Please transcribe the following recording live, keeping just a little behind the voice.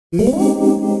Is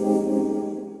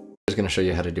going to show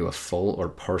you how to do a full or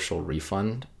partial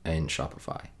refund in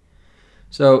Shopify.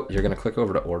 So you're going to click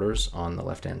over to orders on the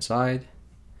left-hand side,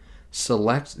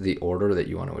 select the order that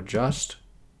you want to adjust.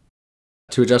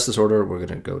 To adjust this order, we're going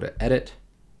to go to edit,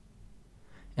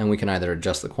 and we can either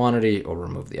adjust the quantity or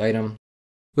remove the item.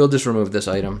 We'll just remove this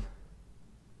item.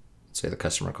 Say the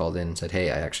customer called in and said,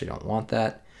 hey, I actually don't want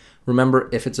that. Remember,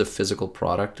 if it's a physical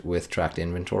product with tracked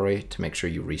inventory, to make sure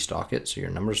you restock it so your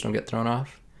numbers don't get thrown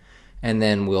off. And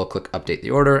then we'll click update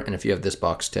the order. And if you have this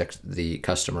box ticked, the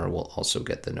customer will also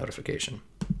get the notification.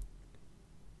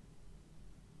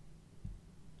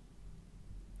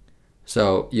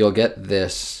 So you'll get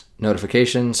this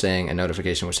notification saying a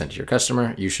notification was sent to your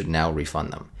customer. You should now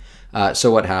refund them. So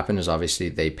what happened is obviously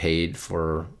they paid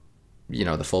for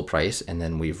the full price, and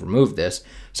then we've removed this.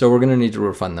 So we're going to need to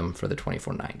refund them for the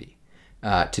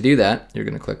 $24.90. To do that, you're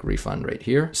going to click refund right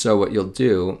here. So what you'll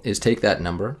do is take that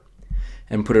number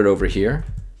and put it over here.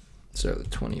 So the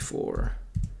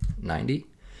 $24.90.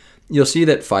 You'll see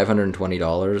that $520,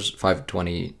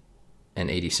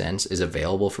 $520.80 is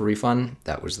available for refund.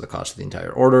 That was the cost of the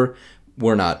entire order.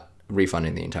 We're not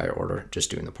refunding the entire order, just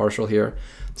doing the partial here.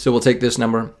 So we'll take this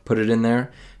number, put it in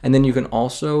there, and then you can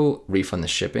also refund the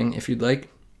shipping if you'd like.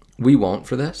 We won't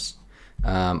for this,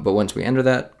 but once we enter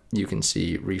that, you can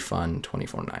see refund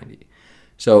 $24.90.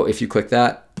 So if you click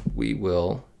that, we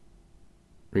will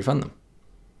refund them.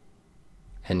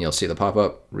 And you'll see the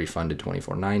pop-up, refunded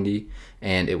 $24.90,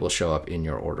 and it will show up in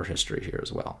your order history here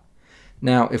as well.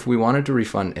 Now, if we wanted to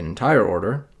refund an entire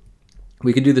order,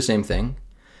 we could do the same thing.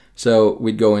 So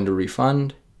we'd go into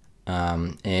refund,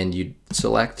 and you'd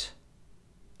select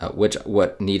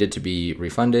what needed to be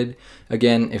refunded.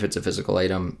 Again, if it's a physical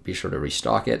item, be sure to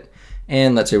restock it.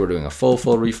 And let's say we're doing a full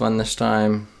refund this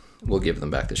time. We'll give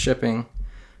them back the shipping.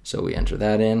 So we enter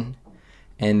that in.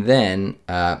 And then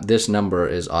this number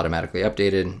is automatically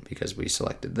updated because we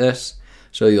selected this.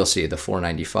 So you'll see the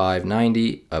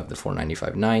 $495.90 of the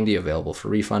 $495.90 available for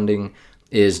refunding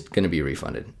is going to be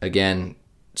refunded. Again,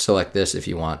 select this if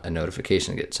you want a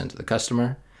notification to get sent to the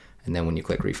customer. And then when you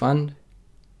click refund,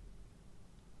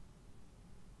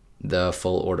 the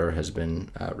full order has been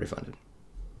refunded.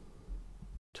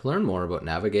 To learn more about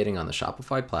navigating on the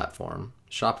Shopify platform,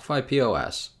 Shopify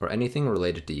POS, or anything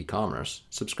related to e-commerce,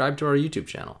 subscribe to our YouTube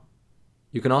channel.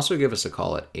 You can also give us a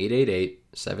call at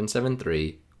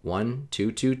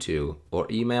 888-773-1222 or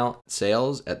email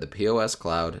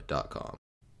sales@theposcloud.com.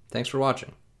 Thanks for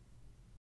watching.